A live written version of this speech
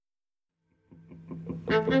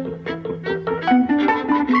Hello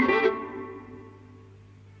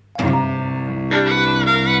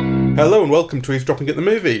and welcome to Eavesdropping at the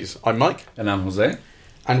Movies. I'm Mike. And I'm Jose.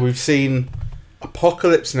 And we've seen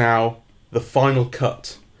Apocalypse Now, the final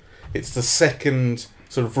cut. It's the second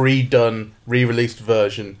sort of redone, re-released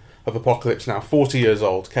version of Apocalypse Now. 40 years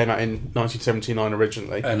old. Came out in 1979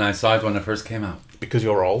 originally. And I saw it when it first came out. Because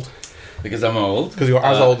you're old. Because I'm old. Because you're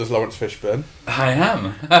as old as Lawrence Fishburne. I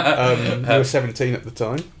am. You were 17 at the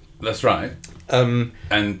time. That's right. And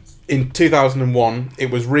in 2001,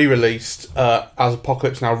 it was re-released as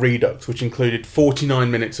Apocalypse Now Redux, which included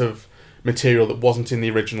 49 minutes of material that wasn't in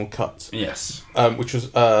the original cut. Yes. Which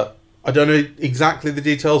was, I don't know exactly the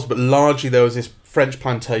details, but largely there was this French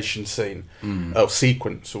plantation scene, or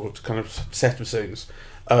sequence, or kind of set of scenes,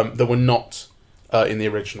 that were not in the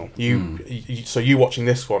original. So you watching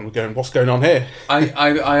this one, were going, what's going on here?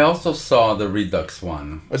 I also saw the Redux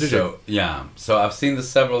one. Oh, did you? Yeah. So I've seen this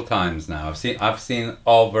several times now. I've seen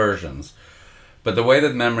all versions. But the way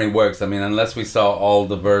that memory works, I mean, unless we saw all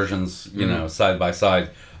the versions, side by side,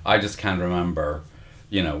 I just can't remember,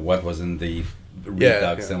 what was in the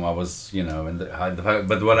Redux and what was, in the...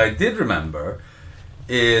 But what I did remember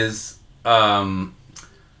is I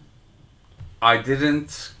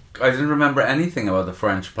didn't remember anything about the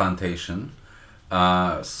French plantation.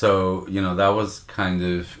 So, that was kind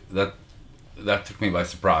of... That took me by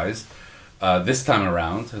surprise. This time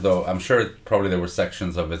around, though I'm sure probably there were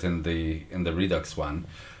sections of it in the Redux one,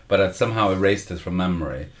 but I'd somehow erased it from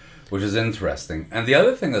memory, which is interesting. And the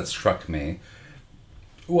other thing that struck me,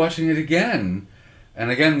 watching it again,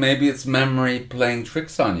 and again, maybe it's memory playing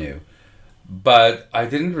tricks on you, but I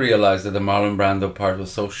didn't realize that the Marlon Brando part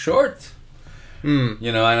was so short.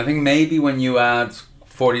 And I think maybe when you add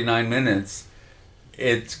 49 minutes,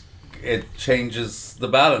 it changes the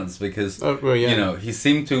balance because he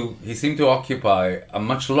seemed to occupy a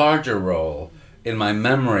much larger role in my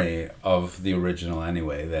memory of the original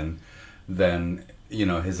anyway than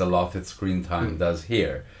his allotted screen time does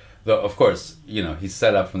here. Though of course he's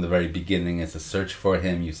set up from the very beginning. It's a search for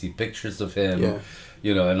him. You see pictures of him,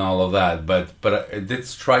 and all of that. But it did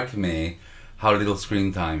strike me how little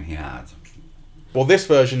screen time he had. Well, this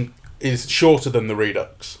version is shorter than the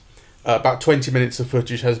Redux. About 20 minutes of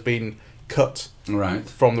footage has been cut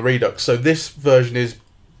from the Redux. So this version is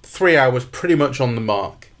 3 hours pretty much on the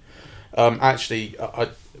mark. It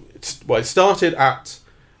started at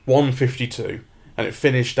 1:52 and it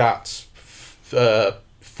finished at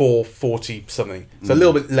 4:40 something. So a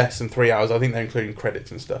little bit less than 3 hours. I think they're including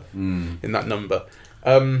credits and stuff in that number.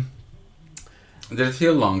 Did it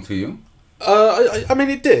feel long to you? I mean,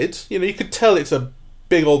 it did. You could tell it's a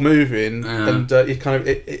big old movie, and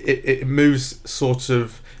it moves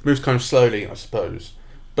kind of slowly, I suppose.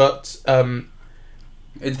 But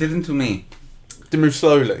it didn't to me. Did it move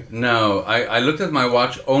slowly? No, I looked at my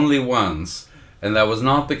watch only once, and that was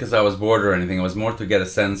not because I was bored or anything. It was more to get a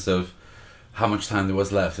sense of how much time there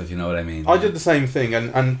was left, if you know what I mean. I did the same thing,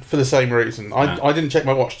 and for the same reason. I didn't check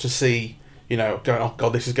my watch to see, going, oh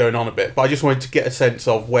god, this is going on a bit. But I just wanted to get a sense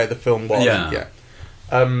of where the film was. Yeah.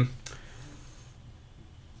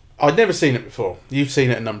 I'd never seen it before. You've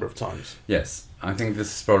seen it a number of times. Yes. I think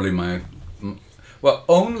this is probably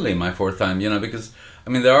only my fourth time, because, I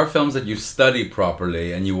mean, there are films that you study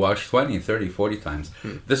properly and you watch 20, 30, 40 times.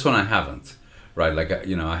 This one I haven't, right? Like,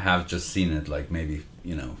 I have just seen it, like, maybe,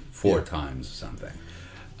 4 times or something.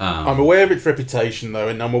 I'm aware of its reputation, though,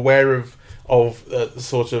 and I'm aware of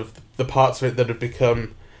sort of the parts of it that have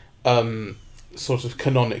become sort of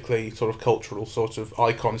canonically, sort of cultural sort of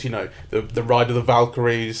icons. The ride of the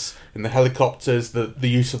Valkyries in the helicopters, the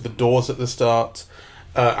use of the doors at the start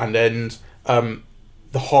and end, the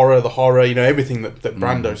horror, everything that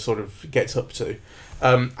Brando sort of gets up to,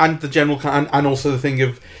 and the general and also the thing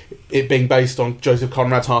of it being based on Joseph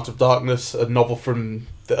Conrad's Heart of Darkness, a novel from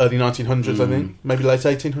the early 1900s, I think, maybe late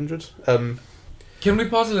 1800s. Can we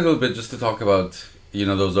pause a little bit just to talk about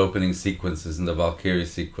those opening sequences and the Valkyrie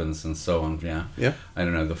sequence and so on, Yeah. I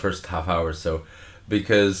don't know, the first half hour or so.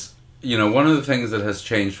 Because, one of the things that has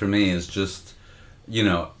changed for me is just,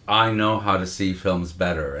 I know how to see films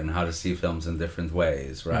better and how to see films in different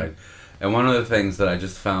ways, right? And one of the things that I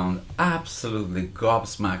just found absolutely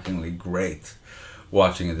gobsmackingly great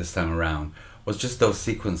watching it this time around was just those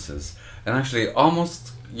sequences. And actually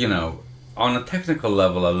almost, on a technical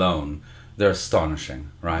level alone, they're astonishing,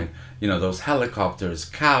 right? Those helicopters,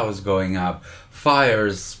 cows going up,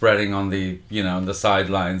 fires spreading on the, on the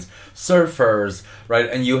sidelines, surfers, right?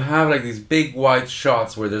 And you have like these big wide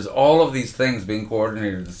shots where there's all of these things being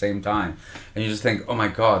coordinated at the same time. And you just think, oh my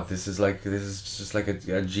God, this is just like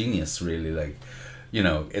a genius, really. Like, you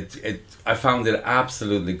know, I found it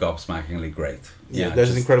absolutely gobsmackingly great. Yeah,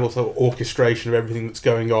 there's an incredible sort of orchestration of everything that's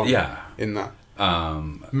going on. Yeah. In that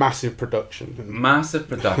massive production. Massive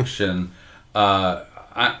production.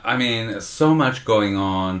 I mean, so much going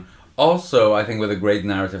on. Also, I think with a great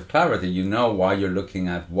narrative clarity, you know why you're looking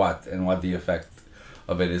at what and what the effect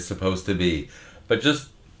of it is supposed to be. But just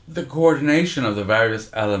the coordination of the various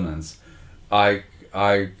elements, I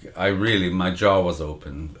really, my jaw was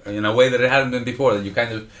open in a way that it hadn't been before. That you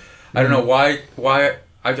kind of, I don't know why.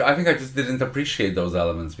 I think I just didn't appreciate those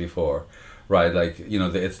elements before, right? Like, you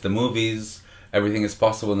know, it's the movies. Everything is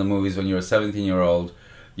possible in the movies when you're a 17-year-old,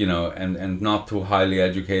 you know, and not too highly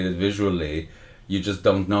educated visually. You just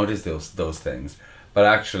don't notice those things. But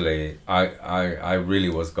actually, I really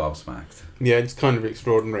was gobsmacked. Yeah, it's kind of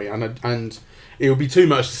extraordinary, and it would be too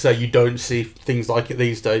much to say you don't see things like it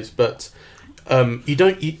these days, but you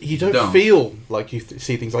don't feel like you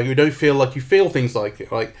see things like it. You don't feel like you feel things like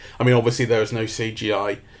it. Like, I mean, obviously there was no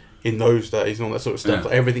CGI in those days and all that sort of stuff.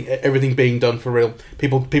 Yeah. Like everything being done for real.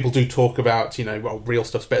 People do talk about, you know, well, real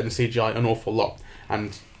stuff's better than CGI an awful lot,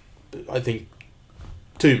 and I think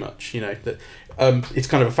too much. You know that it's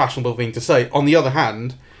kind of a fashionable thing to say. On the other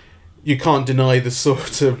hand, you can't deny the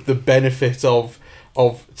sort of the benefit of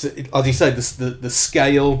as you say, the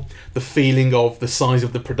scale, the feeling of the size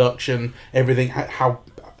of the production, everything, how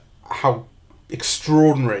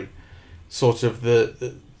extraordinary, sort of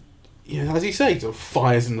the you know, as you say, sort of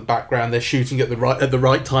fires in the background. They're shooting at the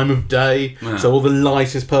right time of day, so all the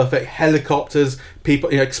light is perfect. Helicopters,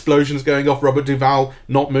 people, you know, explosions going off. Robert Duvall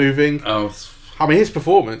not moving. Oh, I mean, his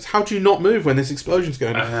performance. How do you not move when this explosion's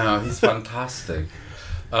going on? I know, he's fantastic.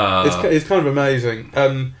 It's kind of amazing.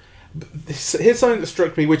 Here's something that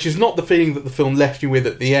struck me, which is not the feeling that the film left you with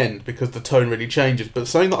at the end, because the tone really changes, but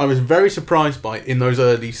something that I was very surprised by in those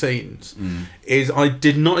early scenes is I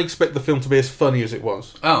did not expect the film to be as funny as it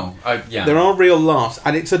was. Yeah. There are real laughs,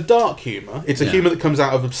 and it's a dark humour. It's a humour that comes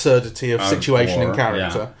out of absurdity of situation and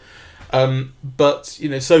character. Yeah. But, you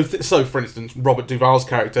know, so for instance, Robert Duvall's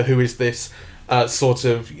character, who is this sort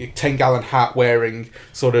of 10-gallon hat wearing,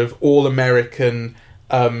 sort of all-American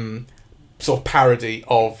sort of parody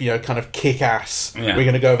of, you know, kind of kick-ass, we're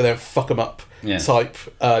going to go over there and fuck them up type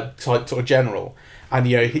sort of general. And,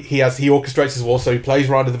 you know, he orchestrates his war, so he plays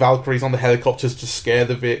Ride of the Valkyries on the helicopters to scare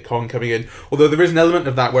the Viet Cong coming in. Although there is an element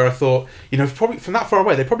of that where I thought, you know, probably from that far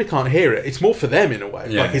away, they probably can't hear it. It's more for them in a way,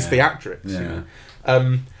 like it's theatrics. Yeah. You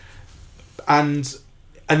know?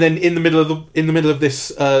 And then in the middle of this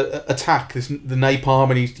attack, the napalm,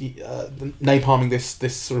 and he's napalming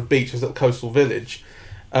this sort of beach, this little coastal village.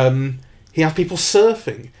 He has people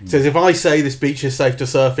surfing. He says, if I say this beach is safe to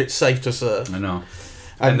surf, it's safe to surf. I know.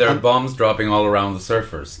 And there are bombs dropping all around the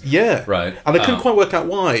surfers. Yeah. Right. And I couldn't quite work out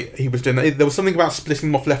why he was doing that. There was something about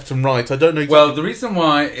splitting them off left and right. I don't know exactly. Well, the reason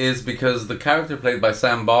why is because the character played by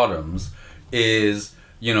Sam Bottoms is,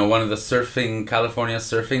 you know, one of the California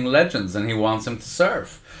surfing legends, and he wants him to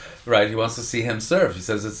surf. Right, he wants to see him surf. He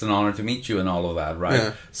says it's an honor to meet you and all of that, right?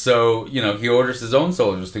 Yeah. So, you know, he orders his own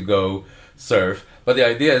soldiers to go surf. But the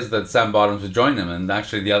idea is that Sam Bottoms would join him, and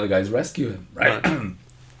actually the other guys rescue him, right?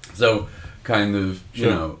 So, kind of, you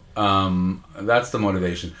know, that's the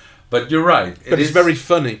motivation. But you're right. It's very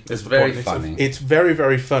funny. It's very funny. It's very,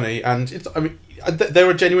 very funny, and it's. I mean, there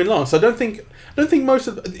were genuine laughs. I don't think most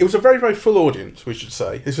of it was a very, very full audience. We should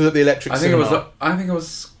say this was at the Electric Cinema. I think it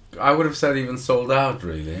was. I would have said even sold out.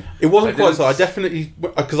 Really, it wasn't quite so. I definitely,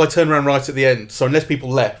 because I turned around right at the end. So unless people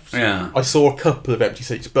left, I saw a couple of empty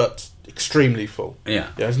seats, but extremely full. Yeah,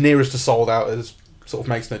 as near as to sold out as sort of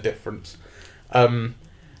makes no difference. And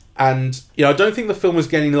you know, I don't think the film was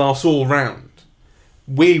getting laughs all round.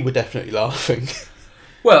 We were definitely laughing.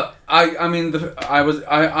 Well, I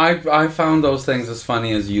found those things as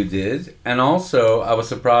funny as you did, and also I was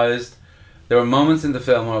surprised. There were moments in the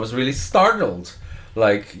film where I was really startled,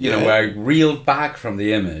 like you know, where I reeled back from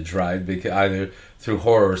the image, right? Because either through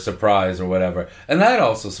horror, or surprise, or whatever, and that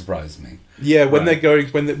also surprised me. Yeah, when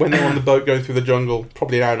they're on the boat going through the jungle,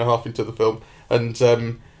 probably an hour and a half into the film, and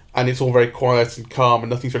it's all very quiet and calm and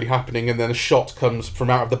nothing's really happening, and then a shot comes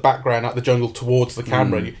from out of the background, out of the jungle towards the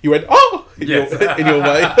camera, and you went, oh! In your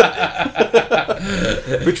way.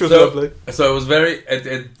 Which was lovely. So it was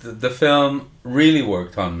the film really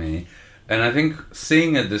worked on me, and I think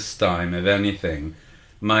seeing it this time, if anything,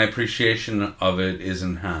 my appreciation of it is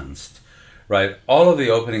enhanced. Right? All of the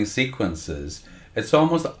opening sequences, it's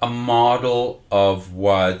almost a model of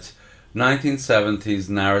what 1970s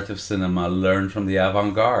narrative cinema learned from the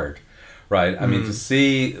avant-garde, right? I mean, to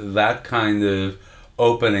see that kind of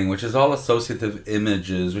opening, which is all associative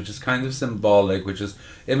images, which is kind of symbolic, which is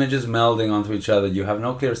images melding onto each other. You have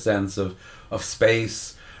no clear sense of of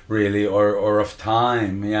space, really, or of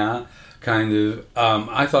time. Yeah, kind of.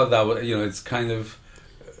 I thought that was, it's kind of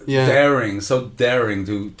daring, so daring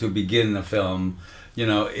to begin a film,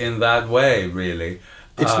 in that way, really.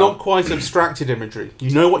 It's not quite abstracted imagery.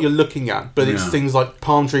 You know what you're looking at, but it's things like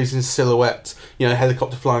palm trees in silhouette,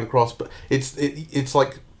 helicopter flying across, but it's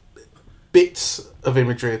like bits of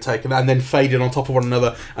imagery are taken and then faded on top of one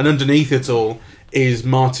another, and underneath it all is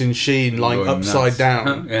Martin Sheen lying upside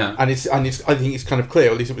down. Yeah. And it's I think it's kind of clear,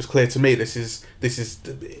 or at least it was clear to me, this is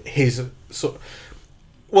his sort of,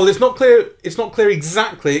 well, it's not clear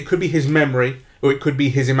exactly. It could be his memory, or it could be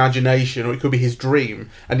his imagination, or it could be his dream.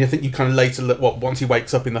 And I think you kind of later look, once he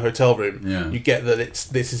wakes up in the hotel room, you get that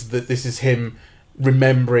this is him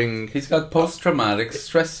remembering. He's got post-traumatic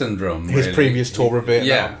stress syndrome. His really. previous tour of Vietnam.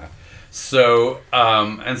 Yeah. So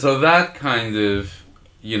and so that kind of,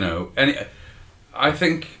 and I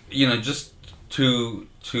think, just to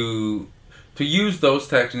use those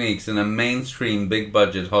techniques in a mainstream big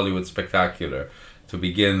budget Hollywood spectacular to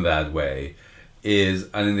begin that way is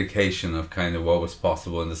an indication of kind of what was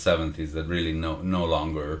possible in the 70s that really no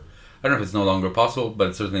longer, I don't know if it's no longer possible, but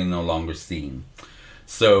it's certainly no longer seen.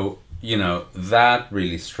 So, that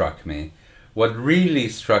really struck me. What really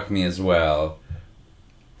struck me as well,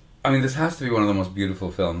 I mean, this has to be one of the most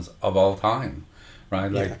beautiful films of all time,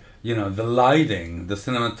 right? Like, the lighting, the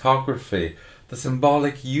cinematography, the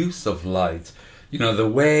symbolic use of light, the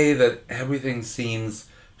way that everything seems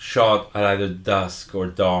shot at either dusk or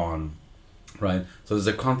dawn, right? So there's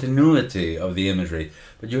a continuity of the imagery,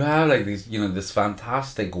 but you have like these, this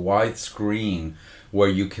fantastic wide screen where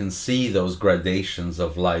you can see those gradations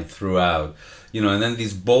of light throughout, and then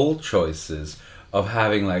these bold choices of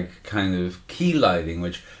having like kind of key lighting,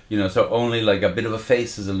 which, so only like a bit of a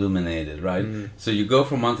face is illuminated, right? So you go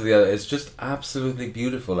from one to the other. It's just absolutely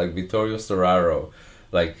beautiful. Like Vittorio Storaro,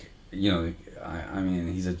 like, I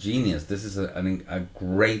mean, he's a genius. This is a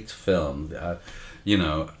great film,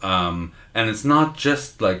 and it's not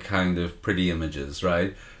just like kind of pretty images,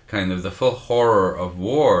 right? Kind of the full horror of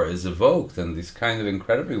war is evoked, and these kind of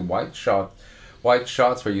incredibly white shots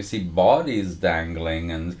where you see bodies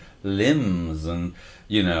dangling and limbs, and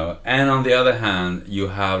and on the other hand you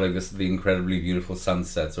have like the incredibly beautiful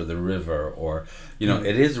sunsets or the river, or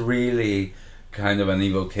it is really kind of an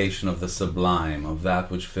evocation of the sublime, of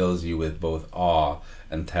that which fills you with both awe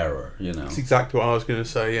and terror. That's exactly what I was going to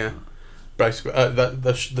say. Yeah, basically,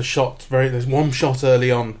 the shot. There's one shot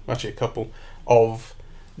early on, actually a couple, of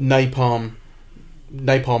napalm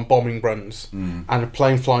bombing runs, and a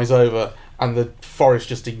plane flies over, and the forest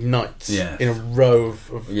just ignites in a row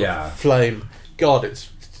of flame. God, it's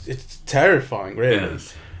terrifying, really.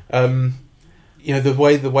 Yes. The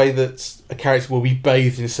way that a character will be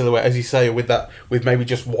bathed in silhouette, as you say, with maybe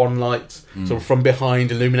just one light, sort of from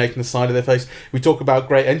behind, illuminating the side of their face. We talk about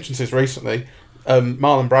great entrances recently.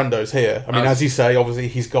 Marlon Brando's here. I mean, as you say, obviously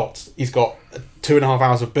he's got 2.5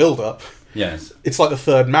 hours of build up. Yes. It's like The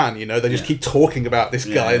Third Man, they just keep talking about this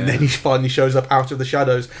guy, and then he finally shows up out of the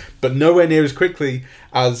shadows, but nowhere near as quickly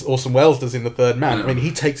as Orson Welles does in The Third Man. I mean,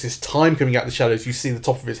 he takes his time coming out of the shadows. You see the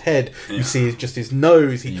top of his head, you see just his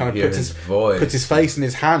nose, he kind of puts his face in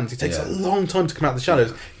his hands. It takes a long time to come out of the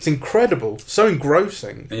shadows. It's incredible, so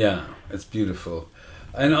engrossing. Yeah, it's beautiful.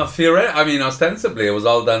 And ostensibly it was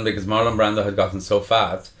all done because Marlon Brando had gotten so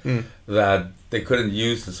fat that they couldn't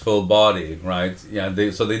use his full body, right? Yeah,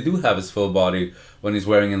 so they do have his full body when he's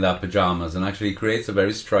wearing in that pajamas, and actually creates a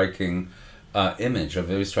very striking image, a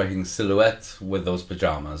very striking silhouette with those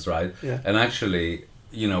pajamas, right? Yeah. And actually,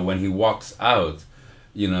 when he walks out,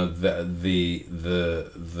 the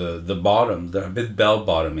bottom, they're a bit bell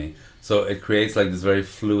bottomy, so it creates like this very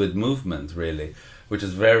fluid movement, really, which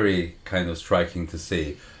is very kind of striking to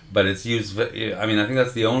see. But it's used, I think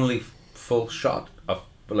that's the only full shot of,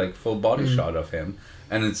 like, full body shot of him,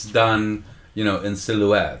 and it's done, in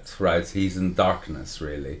silhouette, right? He's in darkness,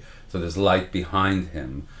 really, so there's light behind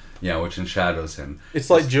him, which enshadows him. It's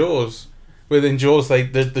like Jaws. Within Jaws,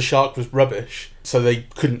 the shark was rubbish, so they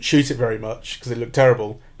couldn't shoot it very much because it looked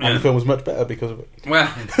terrible, and the film was much better because of it. Well,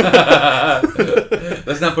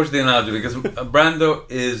 let's not push the analogy, because Brando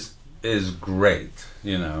is great,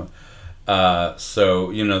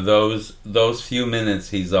 so those few minutes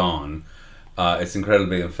he's on, it's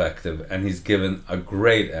incredibly effective, and he's given a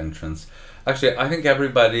great entrance. Actually, I think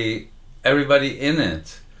everybody in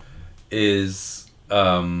it is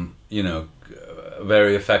very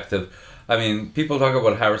effective. I mean, people talk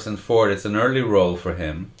about Harrison Ford. It's an early role for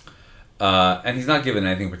him, and he's not given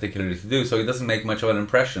anything particularly to do, so he doesn't make much of an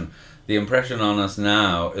impression. The impression on us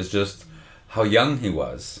now is just how young he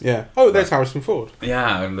was. Yeah. Oh, there's Harrison Ford.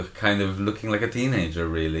 Yeah, kind of looking like a teenager,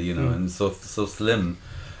 really, you know, and so slim.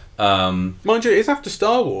 Mind you, it's after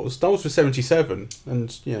Star Wars. Star Wars was 1977,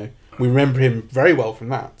 and you know we remember him very well from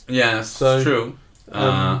that. Yes, So, true.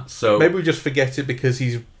 So Maybe we just forget it because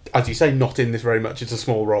he's, as you say, not in this very much. It's a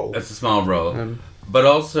small role. it's a small role, Um, but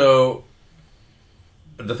also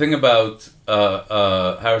the thing about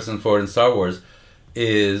Harrison Ford in Star Wars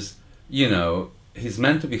is, you know, he's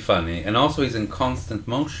meant to be funny, and also he's in constant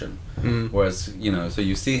motion. Whereas, you know, so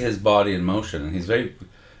you see his body in motion, and he's very,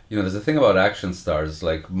 you know, there's a thing about action stars,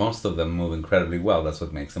 like most of them move incredibly well. That's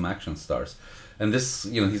what makes them action stars. And this,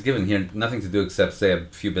 you know, he's given here nothing to do except say a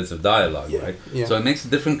few bits of dialogue, right? Yeah. So it makes a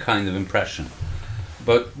different kind of impression.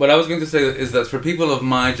 But what I was going to say is that for people of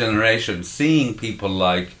my generation, seeing people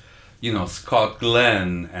like, you know, Scott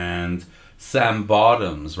Glenn and Sam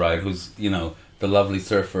Bottoms, right, who's, you know, the lovely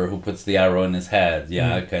surfer who puts the arrow in his head,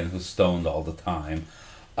 kind of who's stoned all the time,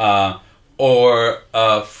 or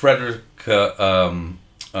Frederick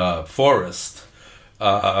Forrest,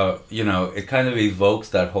 you know, it kind of evokes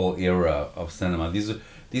that whole era of cinema.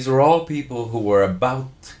 These are all people who were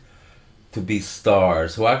about to be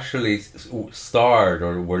stars, who actually starred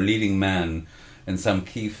or were leading men in some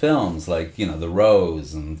key films, like, you know, The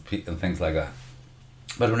Rose and things like that,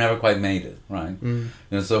 but who never quite made it, right? You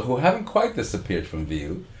know, so who haven't quite disappeared from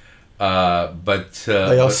view, but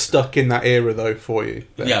they are stuck in that era, though, for you.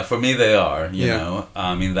 Yeah, for me they are. You know,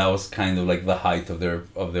 I mean, that was kind of like the height of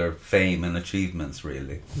their fame and achievements,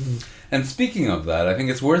 really. And speaking of that, I think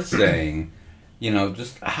it's worth saying, you know,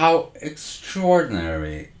 just how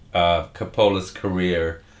extraordinary Coppola's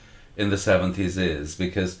career in the 70s is,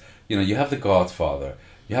 because, you know, you have The Godfather,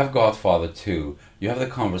 you have Godfather 2, you have The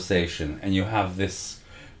Conversation, and you have this,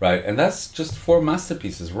 right? And that's just 4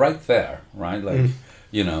 masterpieces right there, right? Like,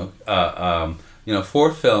 you know,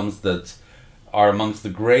 4 films that are amongst the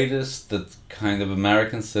greatest that kind of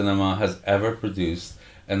American cinema has ever produced,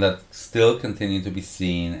 and that still continue to be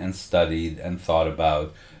seen and studied and thought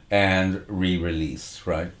about and re-released,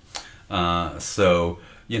 right? So,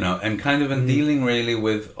 you know, and kind of in dealing really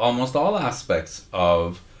with almost all aspects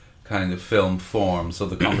of kind of film form. So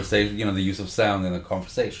the conversation, you know, the use of sound in a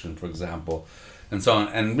conversation, for example, and so on,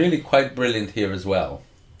 and really quite brilliant here as well,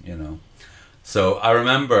 you know. So I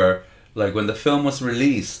remember, like, when the film was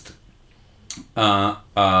released, it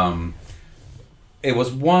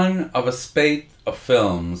was one of a spate of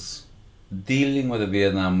films dealing with the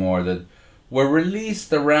Vietnam War that were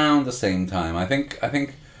released around the same time. I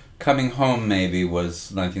think Coming Home maybe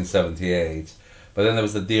was 1978, but then there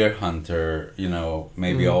was The Deer Hunter, you know,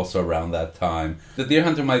 maybe also around that time. The Deer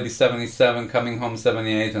Hunter might be 77, Coming Home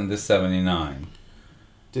 78, and this 79.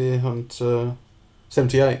 Deer Hunter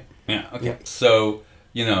 78. Yeah, okay. Yeah. So,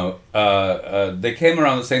 you know, they came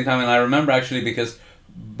around the same time, and I remember actually because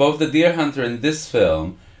both The Deer Hunter and this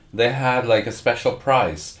film, they had like a special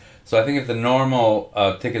price. So I think if the normal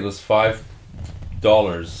ticket was $5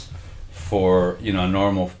 for, you know, a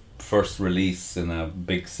normal first release in a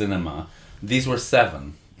big cinema, these were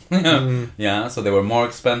 $7. Yeah, so they were more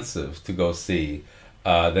expensive to go see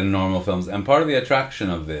than normal films. And part of the attraction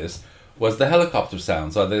of this was the helicopter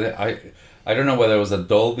sound. So I don't know whether it was a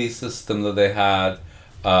Dolby system that they had,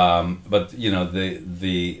 but you know,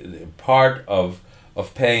 the part of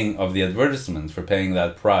paying, of the advertisement for paying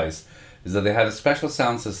that price, is that they had a special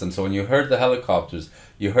sound system. So when you heard the helicopters,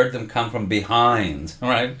 you heard them come from behind,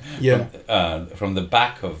 right? Yeah. From the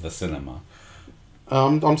back of the cinema.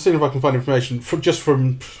 I'm seeing if I can find information from sort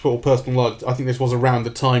of personal knowledge. I think this was around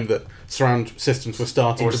the time that surround systems were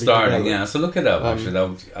starting to be developed. Yeah. So look it up.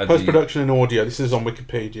 Actually, Post-production and audio. This is on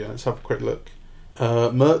Wikipedia. Let's have a quick look.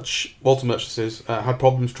 Walter Murch says, had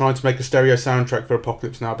problems trying to make a stereo soundtrack for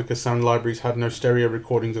Apocalypse Now because sound libraries had no stereo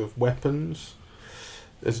recordings of weapons.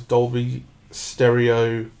 There's Dolby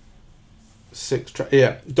Stereo 6-track.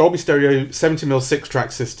 Yeah, Dolby Stereo 70mm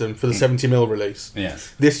 6-track system for the 70mm release.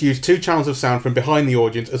 Yes. This used 2 channels of sound from behind the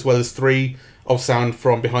audience as well as 3 of sound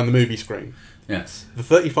from behind the movie screen. Yes. The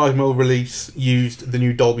 35mm release used the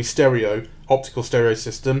new Dolby Stereo optical stereo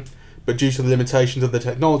system, but due to the limitations of the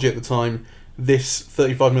technology at the time, this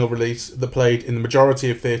 35mm release that played in the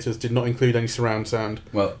majority of theatres did not include any surround sound.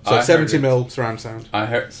 Well, so 70mm surround sound.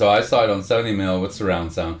 I saw it on 70mm with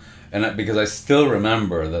surround sound, and because I still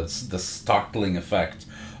remember the startling effect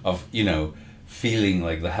of, you know, feeling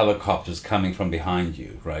like the helicopters coming from behind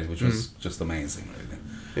you, right, which was just amazing, really.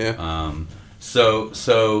 Yeah.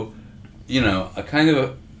 So you know,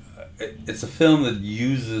 it's a film that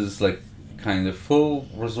uses like kind of full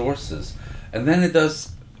resources, and then it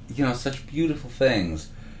does, you know, such beautiful things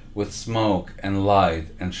with smoke and light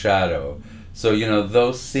and shadow So, you know,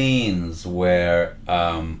 those scenes where,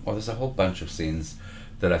 there's a whole bunch of scenes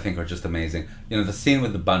that I think are just amazing. You know, the scene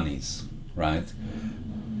with the bunnies, right?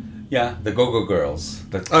 Yeah, the Go-Go Girls.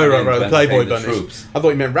 Right, the Playboy bunnies. Troops. I thought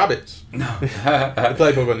you meant rabbits. No. The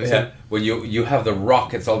Playboy bunnies. Yeah, well, you have the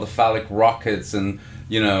rockets, all the phallic rockets, and,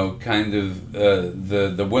 you know, kind of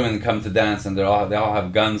the women come to dance, and they all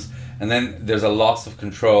have guns, and then there's a loss of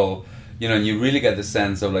control. You know, and you really get the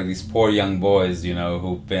sense of like these poor young boys, you know,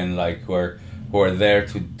 who've been like who are there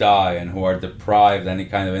to die and who are deprived any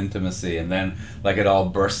kind of intimacy, and then like it all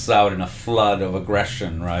bursts out in a flood of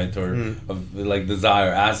aggression, right, or of like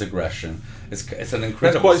desire as aggression. It's an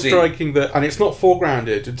incredible. It's quite scene. striking that, and it's not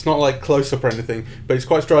foregrounded. It's not like close up or anything, but it's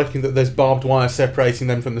quite striking that there's barbed wire separating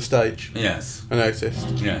them from the stage. Yes, I noticed.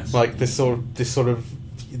 Yes, like this sort of,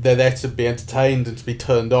 they're there to be entertained and to be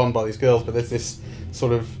turned on by these girls, but there's this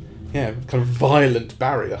sort of kind of violent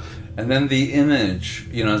barrier. And then the image,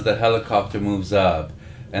 you know, as the helicopter moves up,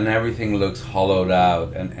 and everything looks hollowed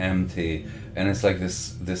out and empty, and it's like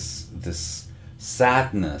this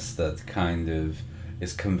sadness that kind of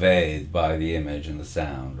is conveyed by the image and the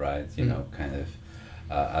sound, right? You know, kind of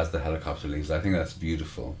as the helicopter leaves. I think that's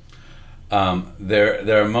beautiful.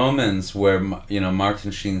 There are moments where, you know,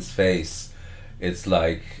 Martin Sheen's face, it's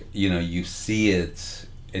like, you know, you see it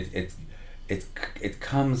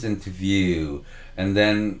comes into view, and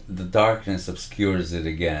then the darkness obscures it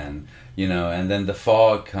again, you know, and then the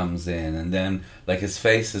fog comes in, and then like his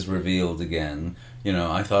face is revealed again. You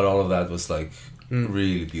know, I thought all of that was like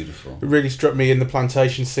really beautiful. It really struck me in the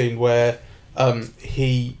plantation scene where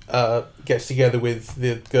he gets together with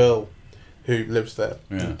the girl who lives there,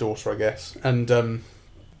 the daughter, I guess, and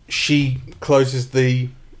she closes the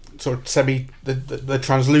sort of the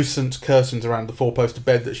translucent curtains around the four-poster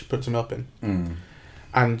bed that she puts him up in.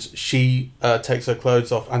 And she takes her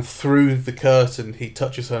clothes off, and through the curtain he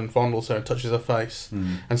touches her and fondles her and touches her face.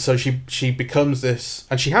 And so she becomes this,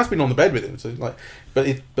 and she has been on the bed with him, so like,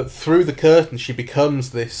 but through the curtain she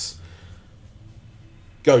becomes this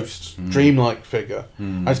ghost, dreamlike figure.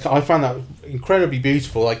 I found that incredibly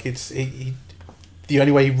beautiful. Like the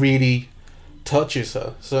only way he really touches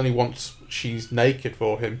her, certainly once she's naked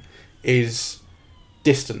for him, is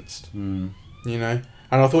distanced. You know.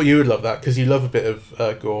 And I thought you would love that, because you love a bit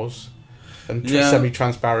of gauze and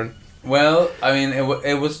semi-transparent. Well, I mean,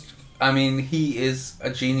 it was. I mean, he is a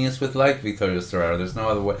genius with light, Vittorio Storaro. There's no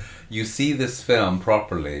other way. You see this film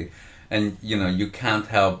properly, and you know you can't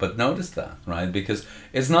help but notice that, right? Because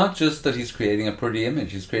it's not just that he's creating a pretty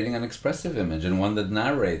image; he's creating an expressive image and one that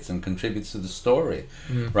narrates and contributes to the story,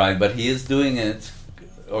 right? But he is doing it,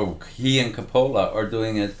 or he and Coppola are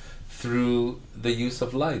doing it through the use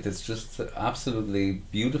of light. It's just absolutely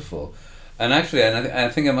beautiful. And actually, I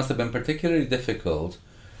think it must have been particularly difficult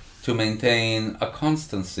to maintain a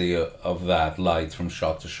constancy of that light from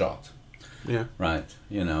shot to shot. Yeah. Right.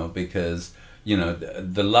 You know, because, you know,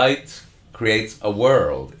 the light creates a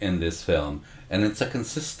world in this film, and it's a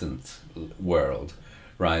consistent world,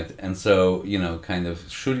 right? And so, you know, kind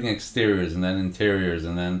of shooting exteriors and then interiors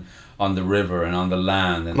and then on the river and on the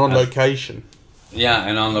land. And on location. Yeah,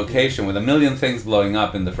 and on location with a million things blowing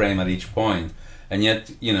up in the frame at each point, and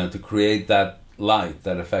yet, you know, to create that light,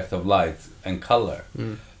 that effect of light and color,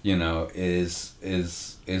 you know, is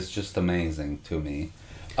just amazing to me.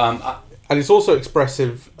 And it's also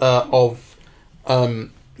expressive of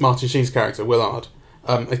Martin Sheen's character Willard.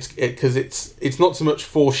 Because it's not so much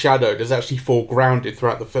foreshadowed as actually foregrounded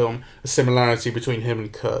throughout the film, a similarity between him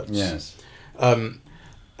and Kurtz. Yes.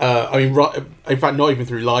 I mean, right, in fact, not even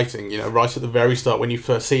through lighting. You know, right at the very start, when you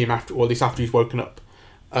first see him after, or at least after he's woken up,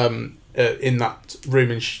 in that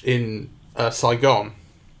room in Saigon,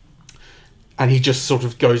 and he just sort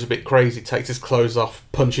of goes a bit crazy, takes his clothes off,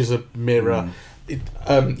 punches a mirror. You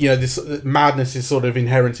know, this madness is sort of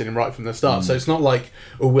inherent in him right from the start. So it's not like,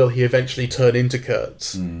 will he eventually turn into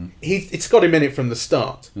Kurtz? It's got him in it from the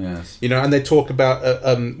start. Yes. You know, and they talk about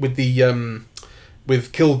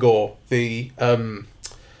with Kilgore, the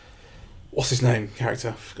what's his name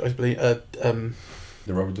character? I believe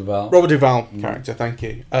the Robert Duvall. Robert Duvall character. Thank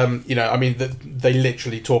you. You know, I mean, they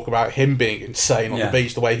literally talk about him being insane on the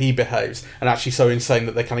beach, the way he behaves, and actually so insane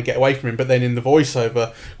that they kind of get away from him. But then in the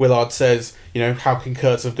voiceover, Willard says, you know, how can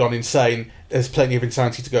Kurtz have gone insane? There's plenty of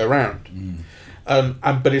insanity to go around.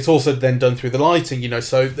 But it's also then done through the lighting. You know,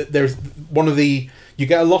 so there's you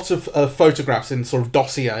get a lot of photographs in sort of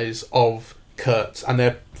dossiers of Kurtz, and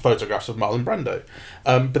they're photographs of Marlon Brando.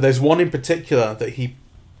 But there's one in particular that he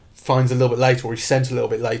finds a little bit later, or he's sent a little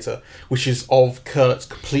bit later, which is of Kurt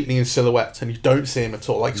completely in silhouette, and you don't see him at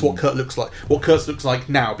all. Like, it's what Kurt looks like. What Kurt looks like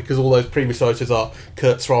now, because all those previous photos are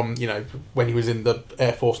Kurt's from, you know, when he was in the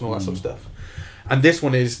Air Force and all that sort of stuff. And this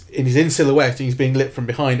one is in silhouette, and he's being lit from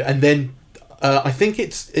behind. And then I think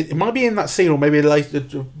it might be in that scene, or maybe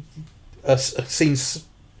later a scene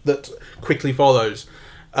that quickly follows.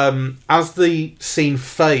 As the scene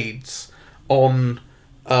fades on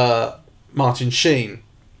Martin Sheen,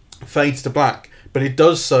 fades to black, but it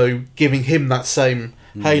does so giving him that same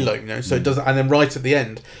halo, you know. So it does, and then right at the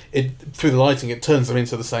end, through the lighting, it turns them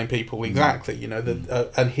into the same people exactly, you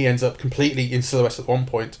know. And he ends up completely in silhouette at one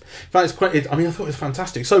point. In fact, it's quite. I thought it was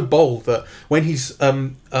fantastic, so bold that when he's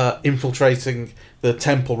infiltrating the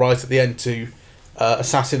temple right at the end to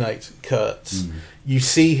assassinate Kurtz, you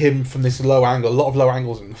see him from this low angle. A lot of low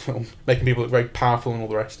angles in the film, making people look very powerful and all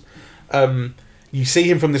the rest. You see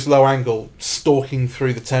him from this low angle stalking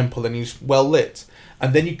through the temple, and he's well lit.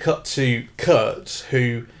 And then you cut to Kurt,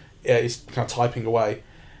 who is kind of typing away,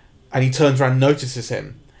 and he turns around and notices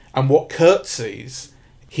him. And what Kurt sees,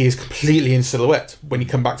 he is completely in silhouette when you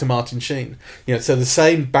come back to Martin Sheen. You know, so the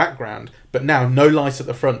same background, but now no light at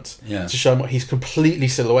the front to show him what he's completely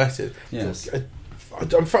silhouetted. Yes.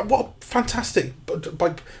 What a fantastic,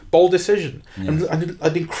 bold decision, and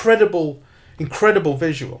an incredible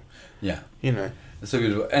visual. Yeah. You know. It's so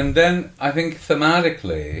beautiful. And then I think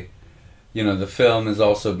thematically, you know, the film is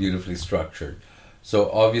also beautifully structured.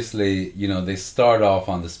 So obviously, you know, they start off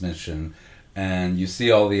on this mission, and you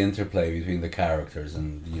see all the interplay between the characters,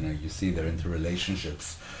 and, you know, you see their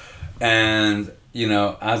interrelationships. And, you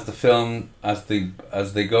know, as the film, as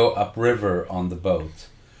they go upriver on the boat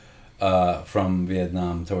from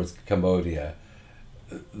Vietnam towards Cambodia,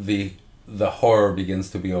 the horror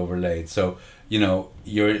begins to be overlaid. So, you know,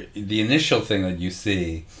 the initial thing that you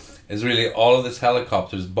see is really all of this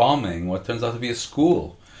helicopters bombing what turns out to be a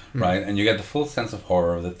school, right? And you get the full sense of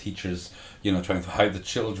horror of the teachers, you know, trying to hide the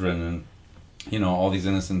children, and, you know, all these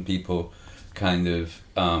innocent people kind of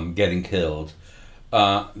getting killed.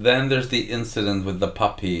 Then there's the incident with the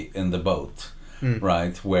puppy in the boat,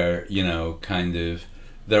 right? Where, you know, kind of,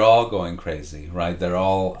 they're all going crazy, right? They're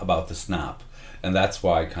all about to snap. And that's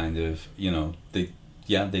why kind of, you know, they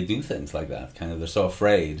do things like that. Kind of, they're so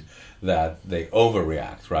afraid that they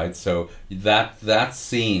overreact, right? So that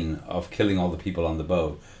scene of killing all the people on the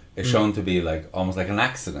boat is shown to be like almost like an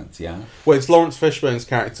accident, yeah? Well, it's Lawrence Fishburne's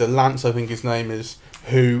character, Lance, I think his name is,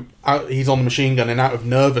 who he's on the machine gun, and out of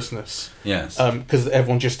nervousness, yes, because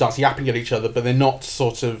everyone just starts yapping at each other, but they're not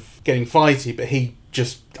sort of getting fighty, but he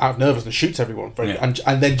just out of nervousness shoots everyone,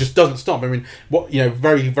 and then just doesn't stop. I mean, what, you know,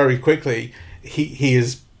 very, very quickly he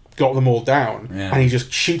has got them all down, and he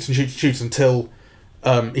just shoots and shoots and shoots until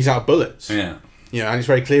he's out of bullets. Yeah. You know, and it's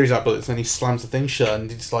very clear he's out of bullets, and he slams the thing shut,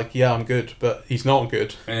 and it's like, yeah, I'm good, but he's not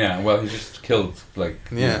good. Yeah, well, he just killed, like,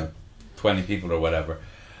 you know, 20 people or whatever.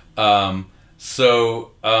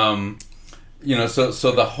 So the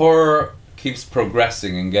horror keeps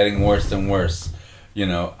progressing and getting worse and worse, you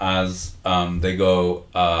know, as they go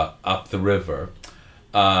up the river.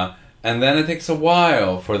 And then it takes a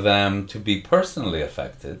while for them to be personally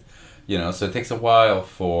affected, you know, so it takes a while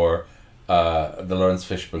for the Lawrence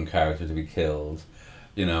Fishburne character to be killed,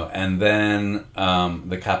 you know, and then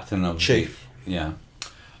the captain of Chief.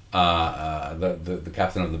 the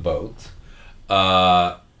captain of the boat,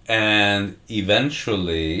 and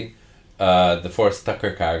eventually the Forrest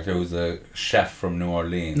Tucker character, who's a chef from New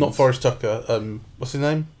Orleans. Not Forrest Tucker. What's his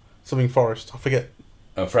name? Something Forrest. I forget.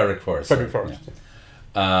 Frederick Forrest. Frederick Forrest.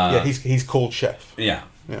 Yeah. He's called Chef. Yeah.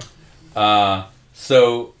 Yeah.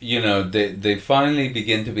 So, you know, they finally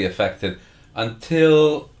begin to be affected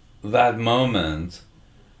until that moment,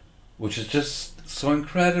 which is just so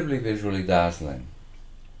incredibly visually dazzling,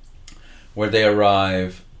 where they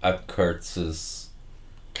arrive at Kurtz's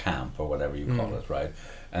camp, or whatever you call it, right?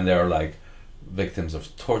 And they're like victims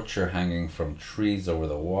of torture, hanging from trees over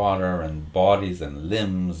the water, and bodies and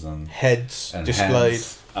limbs and heads displayed.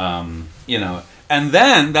 You know, and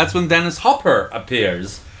then that's when Dennis Hopper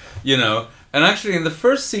appears, you know. And actually, in the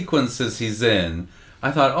first sequences he's in,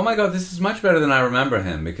 I thought, oh my god, this is much better than I remember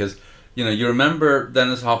him, because, you know, you remember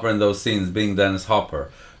Dennis Hopper in those scenes being Dennis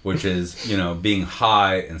Hopper, which is, you know, being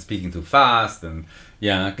high and speaking too fast, and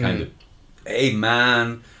kind of a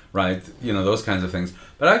man, right? You know, those kinds of things.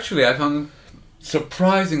 But actually, I found him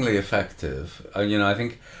surprisingly effective. You know, I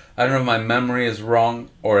don't know if my memory is wrong,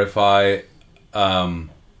 or if it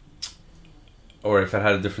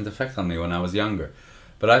had a different effect on me when I was younger.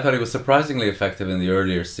 But I thought he was surprisingly effective in the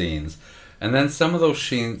earlier scenes. And then some of those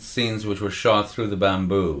scenes which were shot through the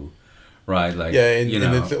bamboo, right? Like in you the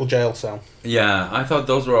know, little jail cell. yeah. I thought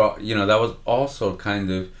those were that was also kind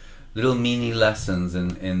of little mini lessons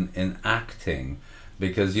in acting,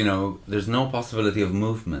 because there's no possibility of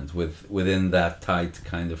movement within that tight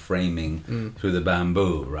kind of framing through the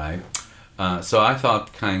bamboo, right? So I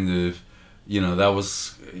thought kind of that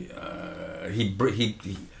was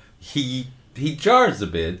he jars a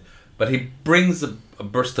bit, but he brings a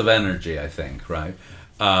burst of energy, I think, right?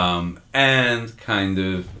 And kind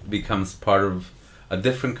of becomes part of a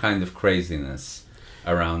different kind of craziness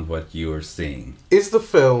around what you are seeing. Is the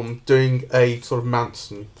film doing a sort of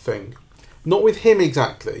Manson thing? Not with him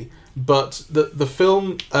exactly, but the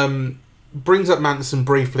film brings up Manson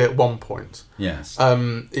briefly at one point. Yes.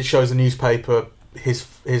 It shows a newspaper, his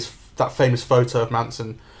that famous photo of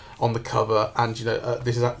Manson on the cover, and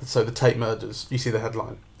this is so the Tate murders. You see the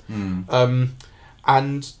headline,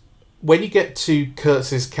 and when you get to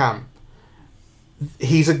Kurtz's camp,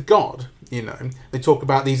 he's a god. They talk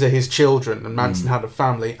about these are his children, and Manson had a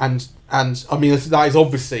family, and I mean that is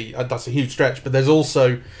obviously that's a huge stretch, but there's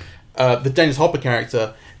also the Dennis Hopper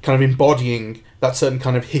character kind of embodying that certain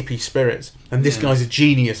kind of hippie spirit, and this guy's a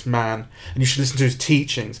genius man, and you should listen to his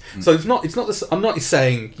teachings. So it's not this. I'm not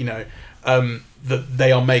saying that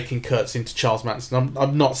they are making Kurtz into Charles Manson.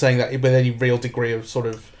 I'm not saying that with any real degree of sort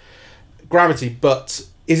of gravity, but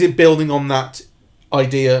is it building on that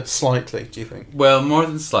idea slightly, do you think? Well, more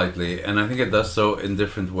than slightly, and I think it does so in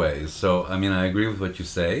different ways. So, I mean, I agree with what you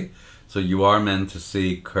say. So you are meant to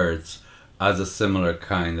see Kurtz as a similar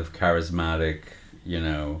kind of charismatic,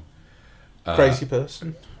 crazy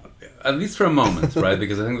person. At least for a moment, right?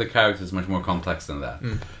 Because I think the character is much more complex than that.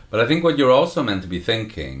 But I think what you're also meant to be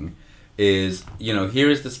thinking is, here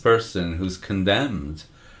is this person who's condemned,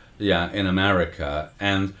 in America,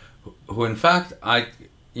 and who in fact, my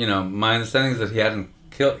understanding is that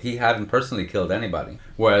he hadn't personally killed anybody.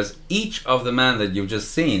 Whereas each of the men that you've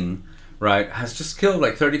just seen, right, has just killed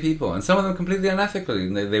like 30 people, and some of them completely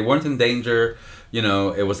unethically. They weren't in danger,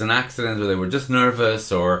 it was an accident, or they were just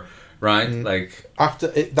nervous, or right, like after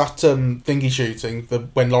that thingy shooting,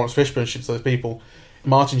 when Lawrence Fishburne shoots those people,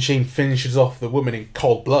 Martin Sheen finishes off the woman in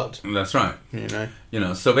cold blood. That's right.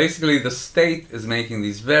 So basically, the state is making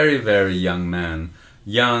these very, very young men,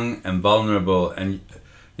 young and vulnerable, and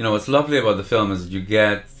what's lovely about the film is you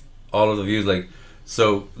get all of the views. Like,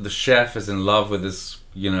 so the chef is in love with this,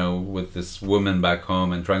 with this woman back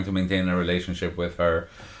home and trying to maintain a relationship with her,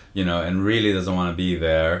 and really doesn't want to be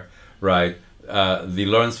there, right? The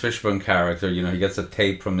Lawrence Fishburne character, he gets a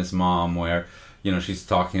tape from his mom where, she's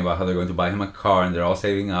talking about how they're going to buy him a car, and they're all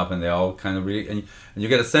saving up, and they all kind of really, and you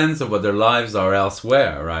get a sense of what their lives are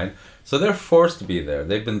elsewhere, right? So they're forced to be there.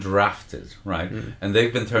 They've been drafted, right? And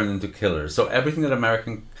they've been turned into killers. So everything that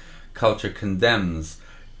American culture condemns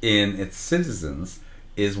in its citizens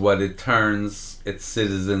is what it turns its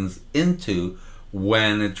citizens into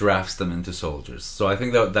when it drafts them into soldiers. So I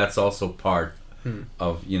think that's also part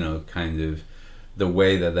of, kind of the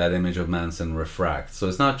way that image of Manson refracts. So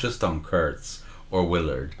it's not just on Kurtz or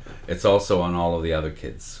Willard. It's also on all of the other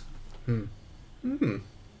kids.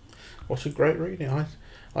 What a great reading.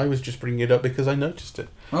 I was just bringing it up because I noticed it.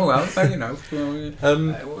 Oh, well,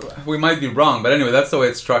 we might be wrong, but anyway, that's the way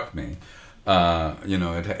it struck me.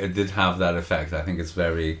 It did have that effect. I think it's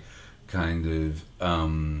very kind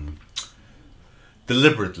of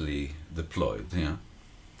deliberately deployed,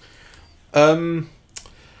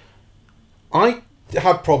 I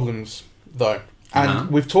have problems, though. And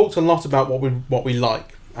we've talked a lot about what we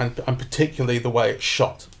like, and particularly the way it's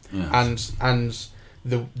shot. Yes. And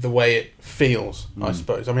the way it feels, I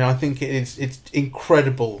suppose. I mean, I think it's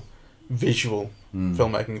incredible visual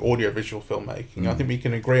filmmaking, audio-visual filmmaking. I think we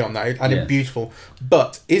can agree on that, and it's beautiful.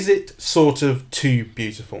 But is it sort of too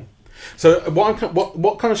beautiful? So what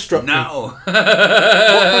kind of struck me? No. What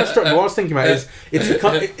kind of struck me? What I was thinking about is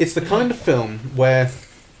it's the kind of film where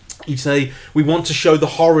you say we want to show the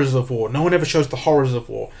horrors of war. No one ever shows the horrors of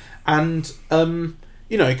war, and and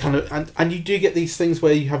you do get these things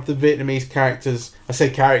where you have the Vietnamese characters. I say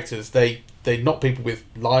characters. They're not people with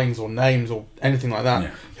lines or names or anything like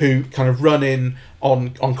that, who kind of run in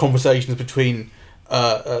on conversations between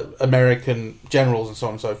American generals and so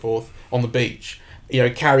on and so forth on the beach,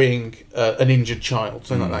 carrying an injured child,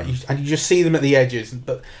 something like that. And you just see them at the edges.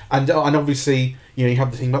 And obviously, you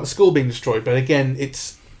have the thing about the school being destroyed. But again,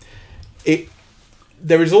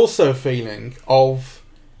 there is also a feeling of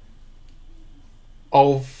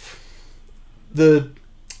the,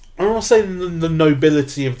 I don't want to say the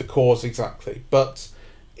nobility of the cause exactly, but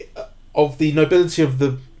of the nobility of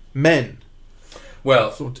the men.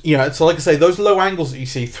 Well, so like I say, those low angles that you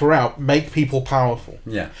see throughout make people powerful.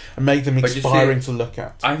 Yeah. And make them inspiring to look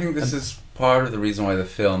at. I think this is part of the reason why the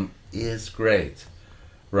film is great,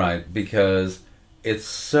 right? Because it's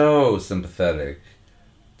so sympathetic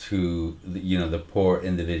to the poor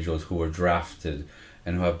individuals who were drafted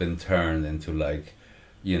and who have been turned into like,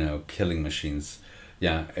 killing machines.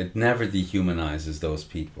 Yeah, it never dehumanizes those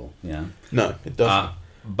people. Yeah. No, it doesn't.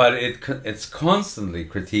 But it's constantly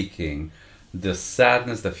critiquing the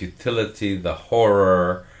sadness, the futility, the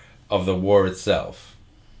horror of the war itself.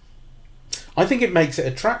 I think it makes it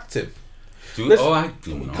attractive. I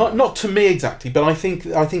do not. Not to me exactly, but I think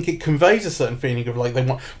it conveys a certain feeling of like they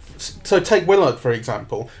want. So take Willard for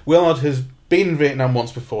example. Willard has been in Vietnam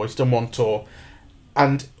once before. He's done one tour,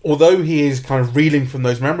 and although he is kind of reeling from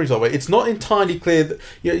those memories of it, it's not entirely clear that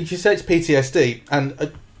you say it's PTSD,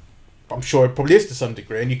 and I'm sure it probably is to some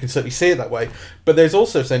degree, and you can certainly see it that way. But there's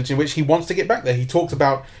also a sense in which he wants to get back there. He talks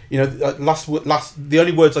about the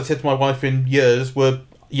only words I said to my wife in years were,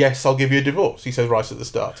 "Yes, I'll give you a divorce." He says right at the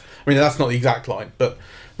start. I mean, that's not the exact line, but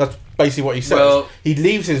that's basically what he says. Well, he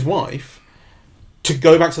leaves his wife to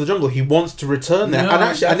go back to the jungle. He wants to return there. No, and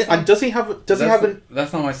actually, does he have?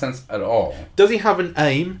 That's not my sense at all. Does he have an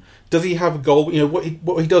aim? Does he have a goal? What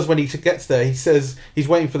he does when he gets there, he says he's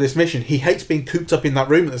waiting for this mission. He hates being cooped up in that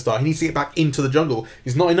room at the start. He needs to get back into the jungle.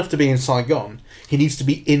 It's not enough to be in Saigon. He needs to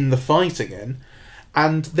be in the fight again.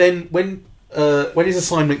 And then when his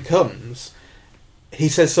assignment comes, he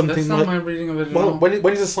says something That's not like, my reading of it at well, all.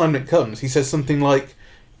 when his assignment comes, he says something like,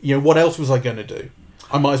 what else was I going to do?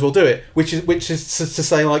 I might as well do it. Which is to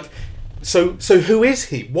say, like, so who is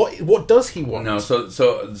he? What does he want? No,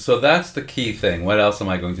 so that's the key thing. What else am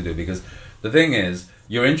I going to do? Because the thing is,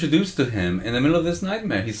 you're introduced to him in the middle of this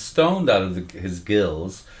nightmare. He's stoned out of his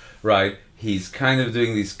gills, right? He's kind of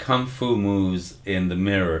doing these kung fu moves in the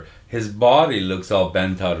mirror. His body looks all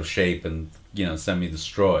bent out of shape and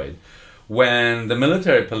semi-destroyed. When the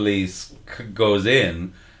military police goes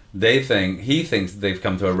in, he thinks they've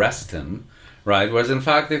come to arrest him, right? Whereas in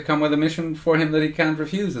fact they've come with a mission for him that he can't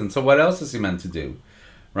refuse. And so what else is he meant to do,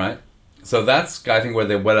 right? So that's, I think,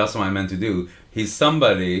 what else am I meant to do? He's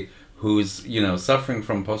somebody who's suffering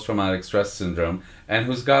from post-traumatic stress syndrome and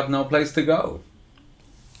who's got no place to go.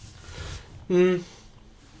 Yeah,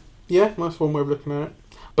 that's one way of looking at it.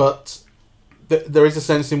 But there is a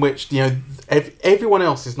sense in which everyone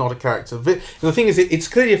else is not a character. The thing is, it's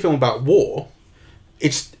clearly a film about war.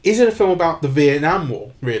 Is it a film about the Vietnam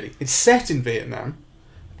War, really? It's set in Vietnam,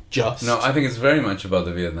 No, I think it's very much about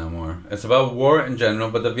the Vietnam War. It's about war in general,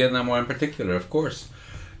 but the Vietnam War in particular, of course.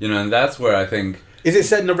 And that's where I think... Is it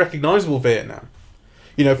set in a recognisable Vietnam?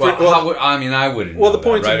 I wouldn't know the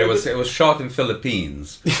point that, right? Is, it was shot in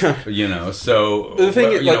Philippines, yeah. So... The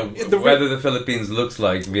thing is, whether the Philippines looks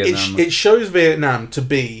like Vietnam... It shows Vietnam to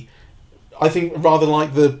be, I think, rather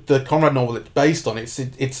like the Conrad novel it's based on.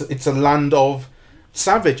 It's a land of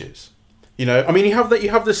savages, I mean, you have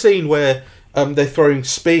the scene where they're throwing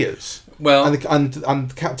spears. Well, and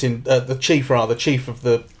the captain, the chief of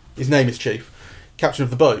the, his name is Chief, captain of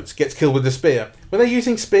the boat, gets killed with a spear. Were they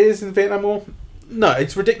using spears in the Vietnam War? No,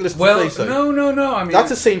 it's ridiculous to say so. No. I mean,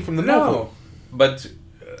 that's a scene from the novel. But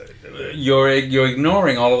you're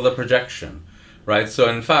ignoring all of the projection, right? So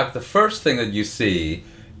in fact, the first thing that you see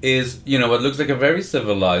is what looks like a very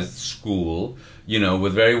civilized school.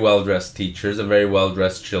 With very well-dressed teachers and very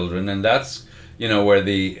well-dressed children, and that's where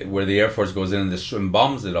the Air Force goes in and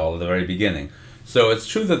bombs it all at the very beginning. So it's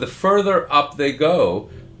true that the further up they go,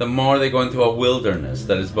 the more they go into a wilderness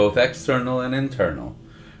that is both external and internal,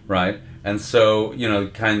 right? And so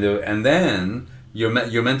and then you're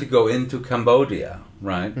meant to go into Cambodia,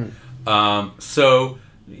 right? So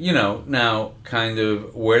now kind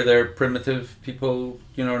of were there primitive people,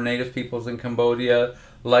 native peoples in Cambodia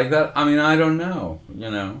like that? I mean, I don't know,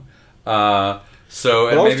 So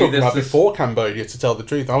I was talking about before Cambodia, to tell the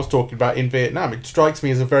truth. I was talking about in Vietnam. It strikes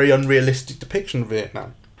me as a very unrealistic depiction of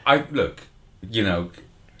Vietnam.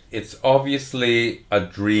 It's obviously a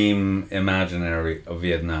dream imaginary of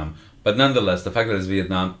Vietnam, but nonetheless, the fact that it's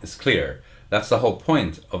Vietnam is clear. That's the whole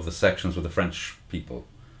point of the sections with the French people.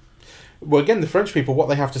 Well, again, the French people, what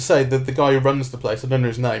they have to say, the guy who runs the place, I don't know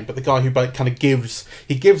his name, but the guy who kind of gives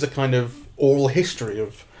a kind of oral history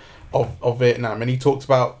of Vietnam, and he talks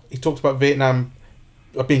about Vietnam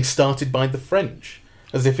being started by the French,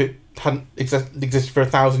 as if it hadn't existed for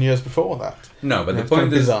 1,000 years before that. No, but the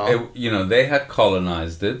point is, they had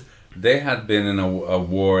colonized it. They had been in a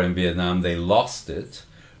war in Vietnam. They lost it,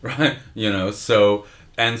 right? So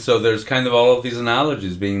there's kind of all of these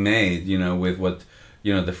analogies being made, with what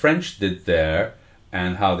the French did there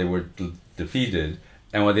and how they were defeated,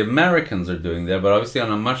 and what the Americans are doing there, but obviously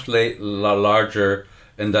on a much larger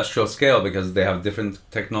industrial scale, because they have different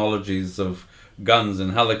technologies of guns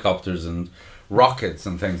and helicopters and rockets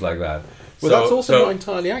and things like that. Well, that's also not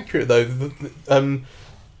entirely accurate, though.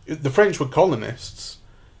 The French were colonists.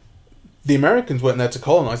 The Americans weren't there to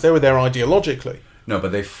colonize; they were there ideologically. No,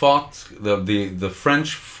 but they fought. The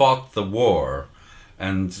French fought the war,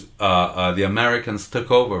 and the Americans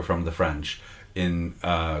took over from the French in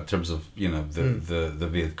terms of the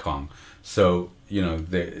Viet Cong. So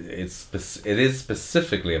it is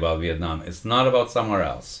specifically about Vietnam. It's not about somewhere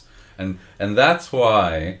else, and that's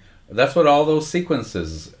what all those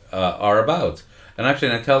sequences are about. And actually,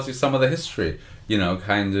 it tells you some of the history.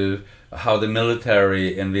 Kind of how the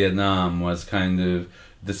military in Vietnam was kind of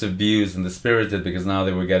disabused and dispirited because now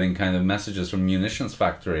they were getting kind of messages from munitions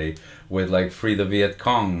factory with like free the Viet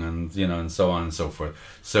Cong and so on and so forth.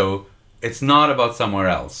 So it's not about somewhere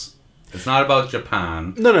else. It's not about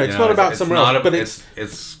Japan. No, it's not about somewhere else.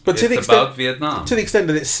 But it's about Vietnam. To the extent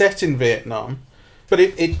that it's set in Vietnam, but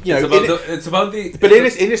it's about the. But in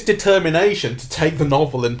its determination to take the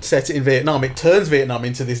novel and set it in Vietnam, it turns Vietnam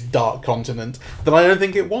into this dark continent that I don't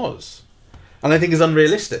think it was, and I think is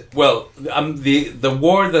unrealistic. Well, the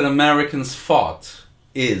war that Americans fought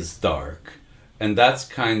is dark, and that's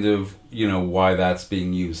kind of why that's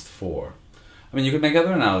being used for. I mean, you could make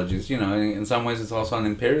other analogies. In some ways, it's also an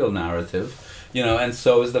imperial narrative. And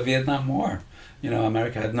so is the Vietnam War.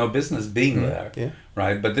 America had no business being there,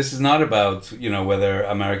 right? But this is not about, whether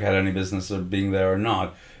America had any business of being there or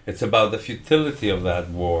not. It's about the futility of that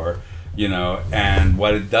war, and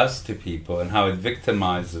what it does to people and how it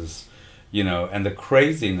victimizes, and the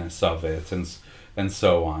craziness of it and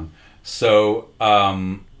so on. So,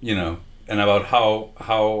 and about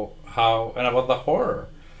how and about the horror.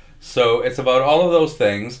 So it's about all of those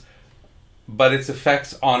things, but its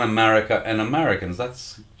effects on America and Americans.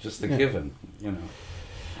 That's just a given,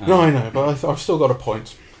 No, I know, but I've still got a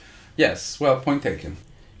point. Yes, well, point taken.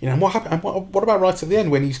 And what happened? What about right at the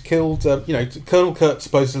end when he's killed? Colonel Kurt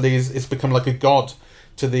supposedly is become like a god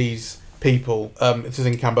to these people. This is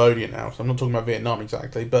in Cambodia now, so I'm not talking about Vietnam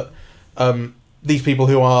exactly, but these people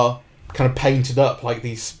who are kind of painted up like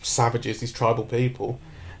these savages, these tribal people,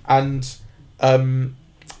 and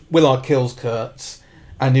Willard kills Kurtz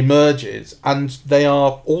and emerges, and they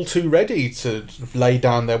are all too ready to lay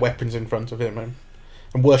down their weapons in front of him and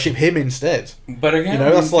worship him instead. But again,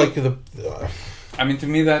 that's like the. I mean, to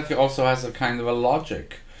me, that also has a kind of a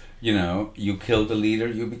logic. You kill the leader,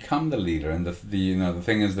 you become the leader, and the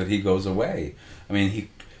thing is that he goes away. I mean,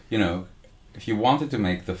 if you wanted to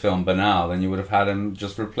make the film banal, then you would have had him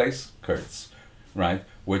just replace Kurtz, right?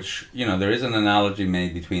 Which there is an analogy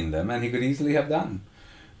made between them, and he could easily have done.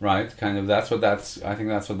 Right, kind of. I think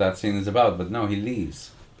that's what that scene is about. But no, he leaves.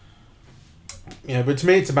 Yeah, but to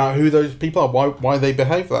me, it's about who those people are, why they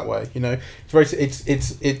behave that way.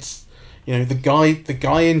 It's the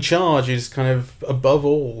guy in charge is kind of above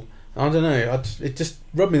all. I don't know. It just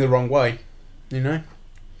rubbed me the wrong way. I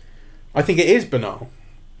think it is banal.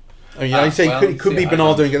 I mean, it could be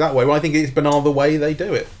banal doing it that way. Well, I think it's banal the way they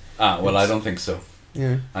do it. I don't think so.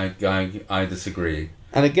 Yeah, I disagree.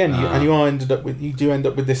 And again, you do end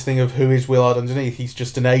up with this thing of who is Willard underneath. He's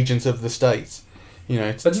just an agent of the state,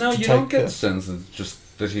 But no, you don't get the sense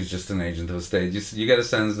that he's just an agent of the state. You get a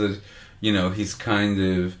sense that he's kind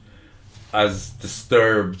of as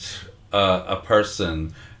disturbed a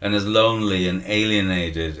person and as lonely and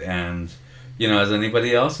alienated and as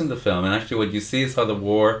anybody else in the film. And actually, what you see is how the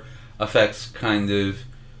war affects kind of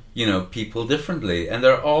people differently, and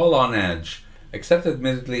they're all on edge, except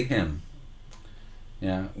admittedly him.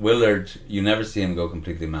 Yeah, Willard, you never see him go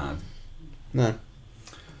completely mad. No.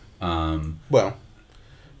 I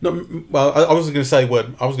wasn't going to say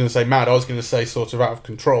word. I was going to say mad. I was going to say sort of out of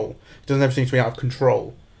control. It doesn't ever seem to be out of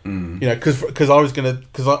control. Because I was going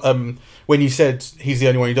to when you said he's the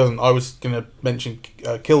only one who doesn't, I was going to mention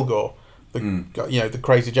Kilgore, the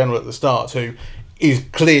crazy general at the start, who is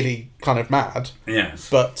clearly kind of mad. Yes.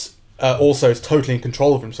 But also is totally in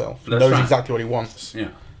control of himself. Knows exactly what he wants. Yeah.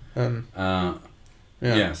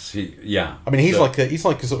 Yeah. Yes, I mean, he's like a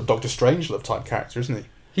sort of Dr. Strangelove type character, isn't he?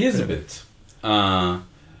 He is a bit.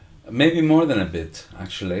 Maybe more than a bit,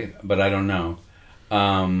 actually, but I don't know.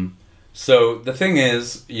 So the thing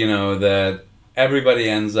is, that everybody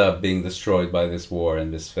ends up being destroyed by this war in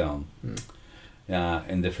this film,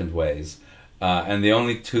 in different ways, and the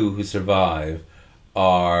only two who survive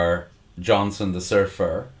are Johnson the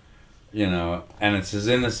surfer, and it's his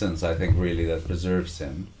innocence, I think, really that preserves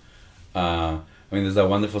him. I mean, there's that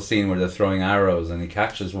wonderful scene where they're throwing arrows and he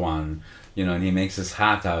catches one, and he makes his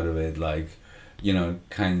hat out of it, like,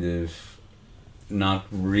 kind of not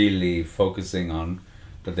really focusing on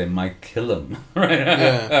that they might kill him. Right?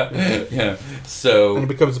 Yeah. Yeah. So and he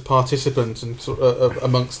becomes a participant and sort of,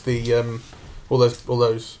 amongst the all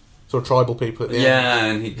those sort of tribal people at the end. yeah,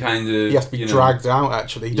 and he kind of He has to be dragged out.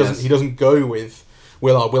 Actually, he doesn't go with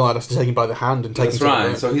Willard. Willard has to take him by the hand and take him. That's to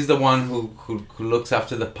right. the So he's the one who looks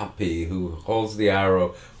after the puppy, who holds the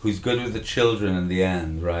arrow, who's good with the children in the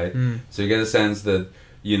end, right? So you get a sense that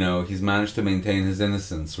he's managed to maintain his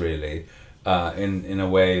innocence really, in a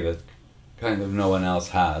way that kind of no one else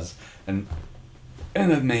has, and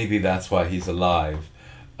that maybe that's why he's alive.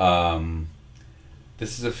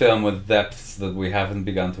 This is a film with depths that we haven't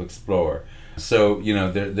begun to explore. So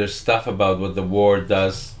there's stuff about what the war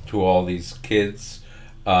does to all these kids.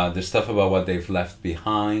 There's stuff about what they've left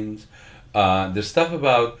behind. There's stuff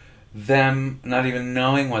about them not even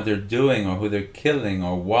knowing what they're doing or who they're killing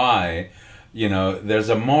or why. There's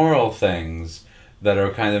a moral things that are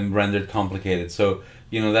kind of rendered complicated. So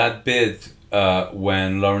that bit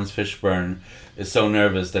when Lawrence Fishburne is so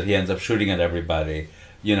nervous that he ends up shooting at everybody.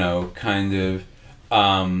 Kind of.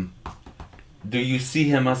 Do you see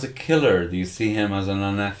him as a killer? Do you see him as an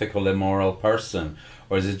unethical, immoral person?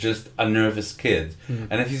 Or is it just a nervous kid?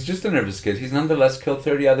 And if he's just a nervous kid, he's nonetheless killed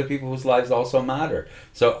 30 other people whose lives also matter.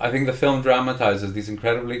 So I think the film dramatizes these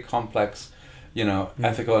incredibly complex,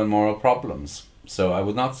 ethical and moral problems. So I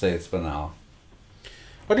would not say it's banal.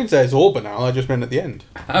 I didn't say it's all banal. I just meant at the end.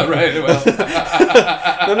 Right. Well.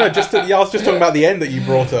 No. I was just talking about the end that you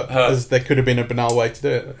brought up, as there could have been a banal way to do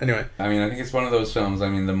it. Anyway. I mean, I think it's one of those films. I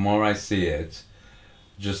mean, the more I see it,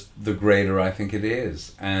 just the greater I think it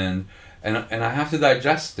is, and I have to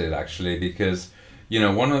digest it actually, because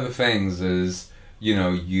one of the things is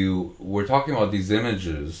we're talking about these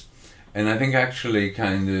images, and I think actually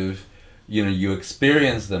kind of you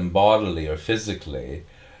experience them bodily or physically.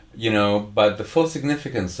 But the full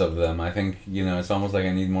significance of them, I think, it's almost like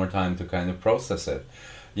I need more time to kind of process it.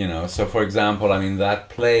 So for example, I mean, that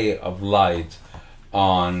play of light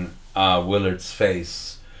on Willard's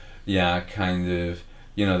face, kind of,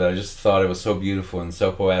 that I just thought it was so beautiful and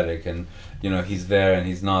so poetic, and, he's there and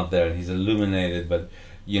he's not there, and he's illuminated, but,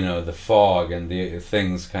 the fog and the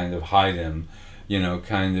things kind of hide him,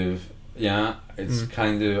 kind of, it's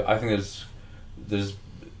kind of, I think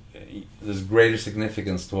there's greater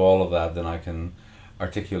significance to all of that than I can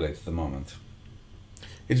articulate at the moment.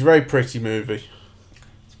 It's a very pretty movie.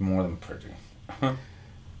 It's more than pretty.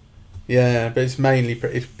 Yeah, but it's mainly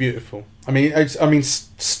pretty. It's beautiful. I mean,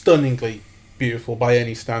 stunningly beautiful by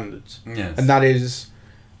any standards. Yes. And that is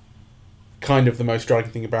kind of the most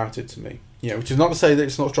striking thing about it to me. Which is not to say that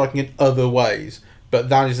it's not striking in other ways, but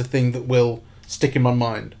that is the thing that will stick in my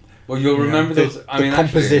mind. Well, you'll remember those. The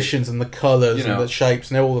compositions and the colours and the shapes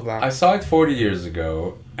and all of that. I saw it 40 years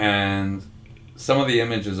ago, and some of the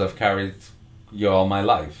images I've carried all my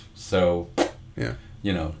life. So,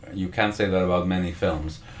 you can't say that about many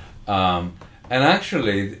films. And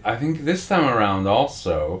actually, I think this time around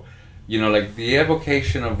also, like the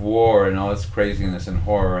evocation of war and all its craziness and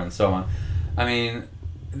horror and so on. I mean,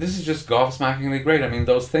 this is just gobsmackingly great. I mean,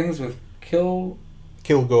 those things with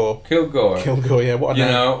Kilgore. Yeah, what a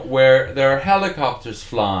name. Where there are helicopters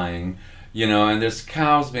flying, and there's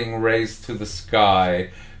cows being raised to the sky,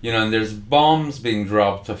 and there's bombs being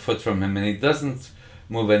dropped a foot from him, and he doesn't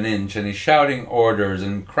move an inch, and he's shouting orders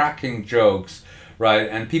and cracking jokes, right?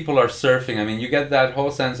 And people are surfing. I mean, you get that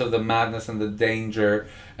whole sense of the madness and the danger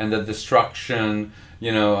and the destruction,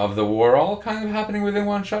 of the war, all kind of happening within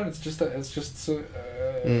one shot. It's just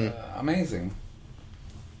amazing.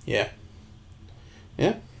 Yeah.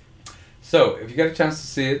 So, if you get a chance to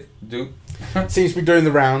see it, do. Seems to be doing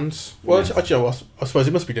the rounds. Well, Yes. actually, I suppose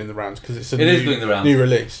it must be doing the rounds because it's It is doing the rounds. new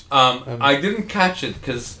release. I didn't catch it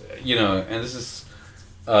because, and this is...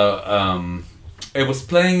 it was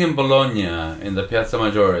playing in Bologna in the Piazza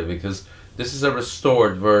Maggiore because this is a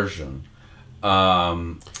restored version.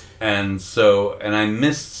 And I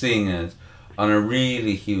missed seeing it on a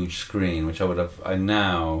really huge screen, which I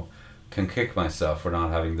now can kick myself for not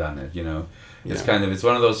having done it, It's it's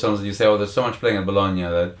one of those films that you say, oh, there's so much playing in Bologna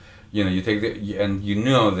that, you take and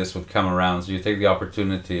this would come around, so you take the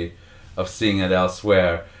opportunity of seeing it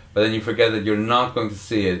elsewhere, but then you forget that you're not going to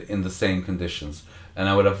see it in the same conditions. And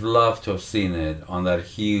I would have loved to have seen it on that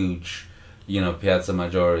huge, Piazza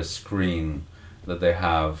Maggiore screen that they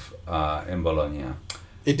have in Bologna.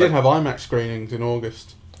 It did have IMAX screenings in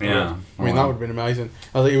August. Yeah, I mean that would have been amazing.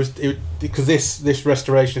 I think it because this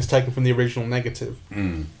restoration is taken from the original negative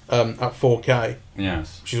at 4K.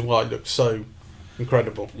 Yes, which is why it looks so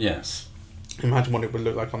incredible. Yes, imagine what it would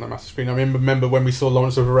look like on that massive screen. I remember when we saw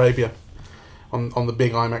Lawrence of Arabia on the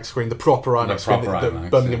big IMAX screen, the proper IMAX screen that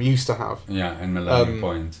Birmingham used to have. Yeah, in Millennium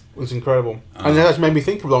Point. It was incredible. And it actually made me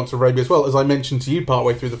think of Lawrence of Arabia as well. As I mentioned to you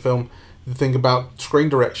partway through the film, the thing about screen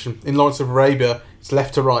direction. In Lawrence of Arabia, it's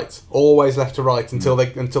left to right. Always left to right until they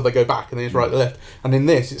go back, and then it's right to left. And in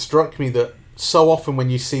this, it struck me that so often when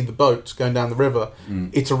you see the boat going down the river,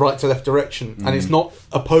 it's a right to left direction. And it's not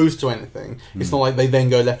opposed to anything. It's not like they then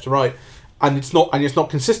go left to right. And it's not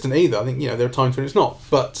consistent either. I think, there are times when it's not.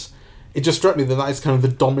 But it just struck me that is kind of the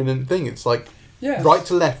dominant thing. It's like right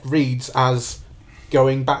to left reads as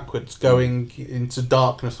going backwards, going into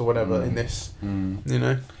darkness or whatever in this,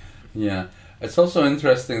 Yeah. It's also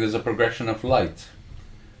interesting, there's a progression of light.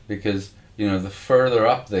 Because, the further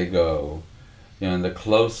up they go, and the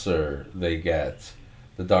closer they get,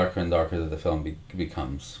 the darker and darker that the film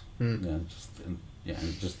becomes. Just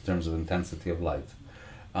in terms of intensity of light.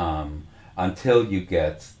 Until you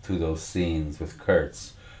get to those scenes with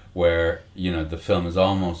Kurtz, where the film is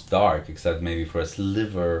almost dark, except maybe for a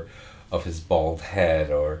sliver of his bald head,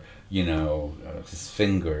 or his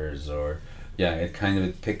fingers, or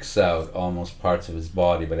it picks out almost parts of his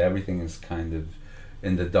body, but everything is kind of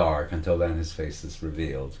in the dark until then his face is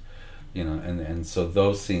revealed, and so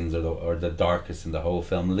those scenes are the darkest in the whole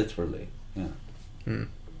film, literally,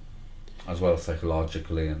 as well as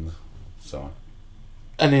psychologically and so on.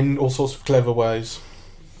 And in all sorts of clever ways.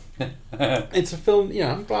 It's a film.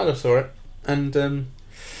 I'm glad I saw it, and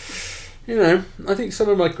I think some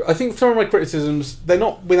of my criticisms, they're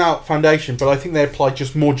not without foundation, but I think they apply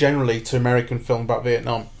just more generally to American film about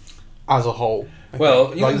Vietnam as a whole.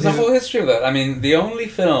 There's a whole history of that. I mean, the only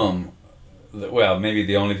film, maybe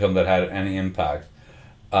the only film that had any impact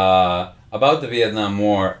about the Vietnam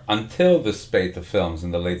War until the spate of films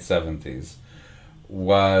in the late 70s.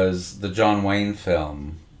 Was the John Wayne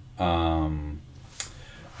film,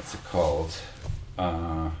 what's it called,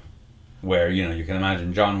 where, you can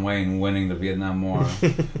imagine John Wayne winning the Vietnam War.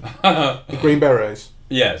 The Green Berets.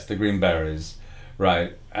 Yes, the Green Berets,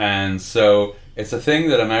 right. And so it's a thing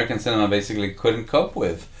that American cinema basically couldn't cope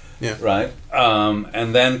with, right?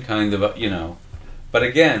 And then kind of, but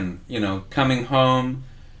again, Coming Home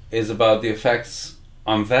is about the effects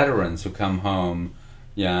on veterans who come home,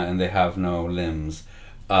 and they have no limbs.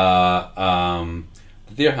 The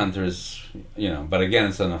Deer Hunters, but again,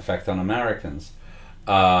 it's an effect on Americans.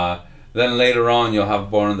 Then later on, you'll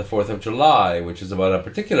have Born on the 4th of July, which is about a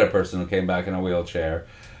particular person who came back in a wheelchair,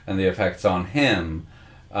 and the effects on him.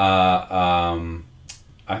 I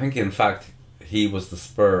think, in fact, he was the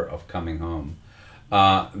spur of Coming Home.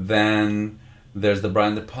 Then there's the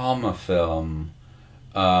Brian De Palma film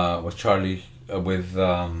with Charlie,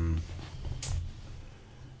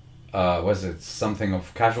 was it something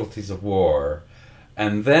of Casualties of War,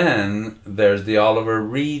 and then there's the Oliver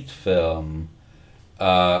Reed film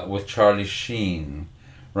with Charlie Sheen,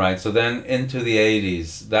 right? So then into the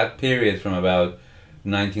 80s, that period from about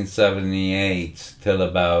 1978 till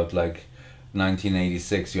about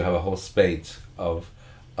 1986, you have a whole spate of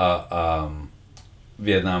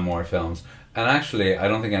Vietnam War films. And actually, I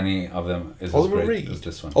don't think any of them is Oliver as great Reed. as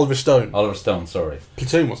this one. Oliver Stone, sorry.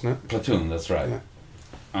 Platoon, wasn't it? Platoon, that's right. Yeah.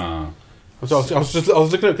 I was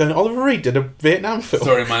looking at it going, Oliver Reed did a Vietnam film.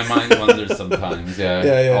 Sorry, my mind wanders sometimes.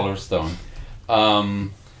 Yeah. Oliver Stone.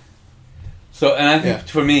 So, and I think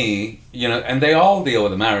for me, and they all deal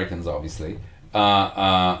with Americans, obviously.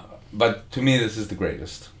 But to me, this is the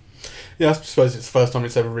greatest. Yeah, I suppose it's the first time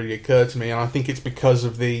it's ever really occurred to me, and I think it's because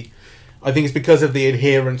of the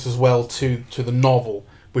adherence as well to the novel,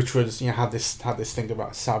 which was had this thing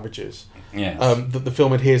about savages. Yes. That the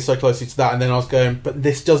film adheres so closely to that, and then I was going, but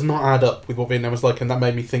this does not add up with what Vietnam was like, and that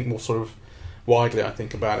made me think more sort of widely, I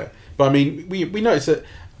think, about it. But I mean, we notice it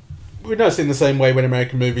in the same way when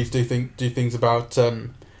American movies do things about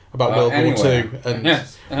World War II, and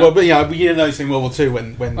yes. but you're noticing World War II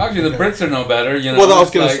when actually the Brits are no better. Well, I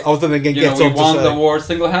was going to get we on won to say the war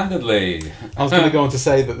single-handedly. I was going to go on to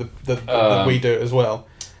say that we do it as well.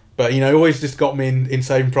 But, it always just got me in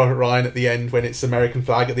Saving Private Ryan at the end when it's American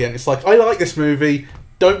flag at the end. It's like, I like this movie.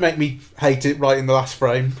 Don't make me hate it right in the last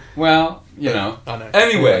frame. Well, I know.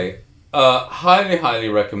 Anyway, highly, highly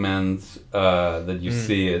recommend that you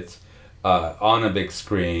see it on a big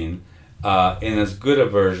screen in as good a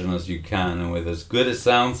version as you can and with as good a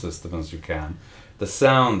sound system as you can. The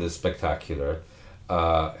sound is spectacular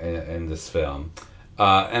in this film.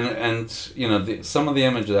 And some of the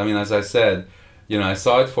images, I mean, as I said, I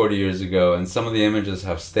saw it 40 years ago, and some of the images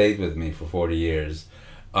have stayed with me for 40 years.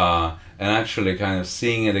 And actually kind of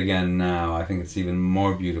seeing it again now, I think it's even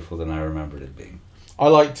more beautiful than I remembered it being. I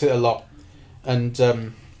liked it a lot. And,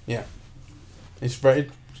 it's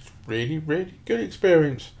really, really good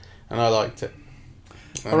experience. And I liked it.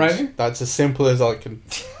 And Alrighty. that's as simple as I can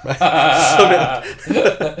sum it up.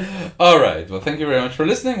 All right. Well, thank you very much for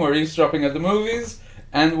listening. We're eavesdropping at the movies,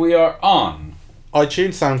 and we are on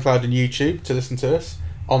iTunes, SoundCloud, and YouTube to listen to us.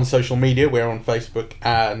 On social media, we're on Facebook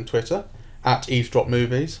and Twitter at Eavesdrop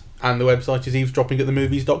Movies, and the website is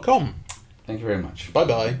eavesdroppingatthemovies.com. Thank you very much. Bye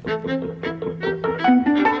bye.